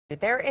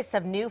There is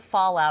some new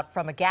fallout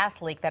from a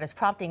gas leak that is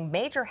prompting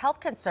major health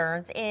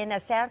concerns in a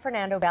San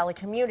Fernando Valley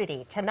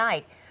community.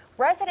 Tonight,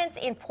 residents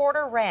in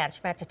Porter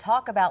Ranch met to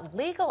talk about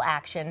legal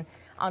action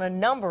on a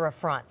number of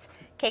fronts.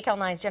 KCAL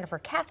 9's Jennifer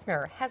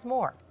Kastner has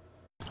more.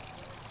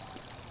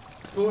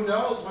 Who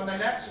knows when the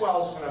next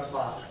well is going to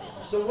pop?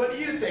 So what do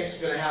you think is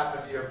going to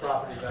happen to your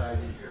property value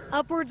here?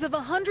 Upwards of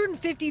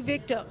 150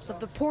 victims of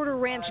the Porter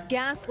Ranch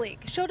gas leak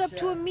showed up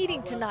to a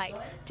meeting tonight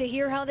to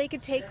hear how they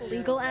could take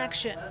legal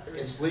action.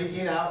 It's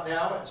leaking out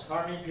now, it's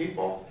harming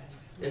people,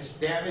 it's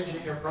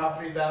damaging your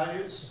property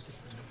values,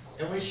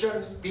 and we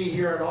shouldn't be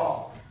here at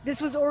all. This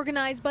was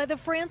organized by the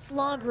France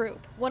Law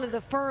Group, one of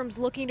the firms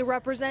looking to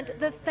represent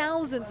the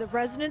thousands of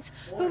residents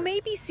who may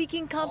be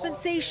seeking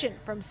compensation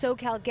from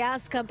SoCal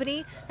Gas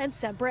Company and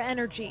Sempra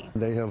Energy.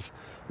 They have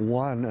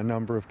won a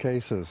number of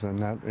cases,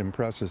 and that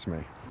impresses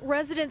me.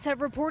 Residents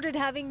have reported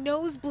having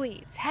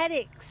nosebleeds,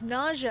 headaches,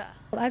 nausea.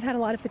 I've had a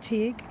lot of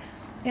fatigue,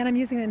 and I'm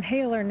using an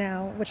inhaler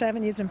now, which I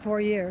haven't used in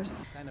 4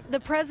 years. The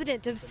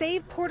president of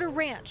Save Porter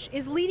Ranch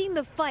is leading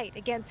the fight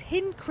against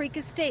Hidden Creek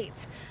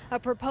Estates, a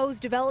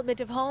proposed development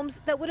of homes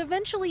that would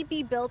eventually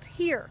be built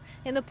here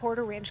in the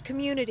Porter Ranch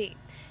community.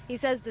 He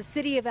says the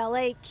city of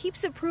LA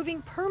keeps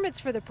approving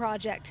permits for the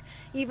project,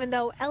 even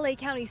though LA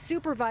County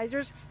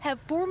supervisors have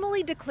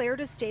formally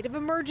declared a state of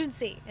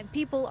emergency and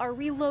people are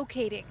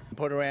relocating.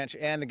 Porter Ranch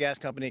and the gas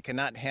company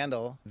cannot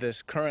handle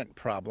this current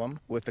problem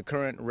with the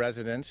current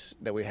residents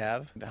that we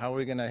have. How are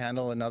we going to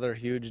handle another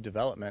huge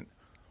development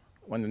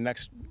when the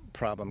next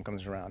problem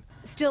comes around?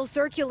 Still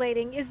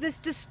circulating is this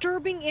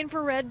disturbing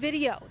infrared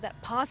video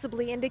that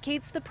possibly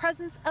indicates the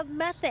presence of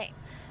methane.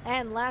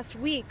 And last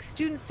week,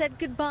 students said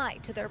goodbye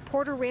to their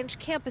Porter Ranch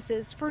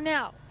campuses for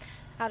now.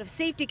 Out of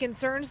safety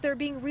concerns, they're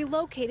being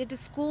relocated to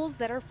schools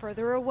that are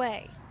further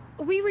away.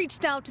 We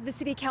reached out to the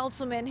city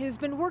councilman who's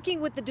been working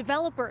with the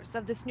developers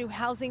of this new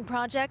housing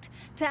project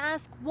to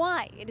ask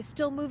why it is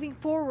still moving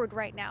forward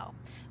right now.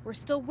 We're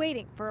still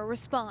waiting for a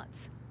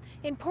response.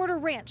 In Porter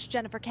Ranch,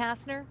 Jennifer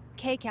Kastner,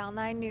 KCAL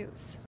 9 News.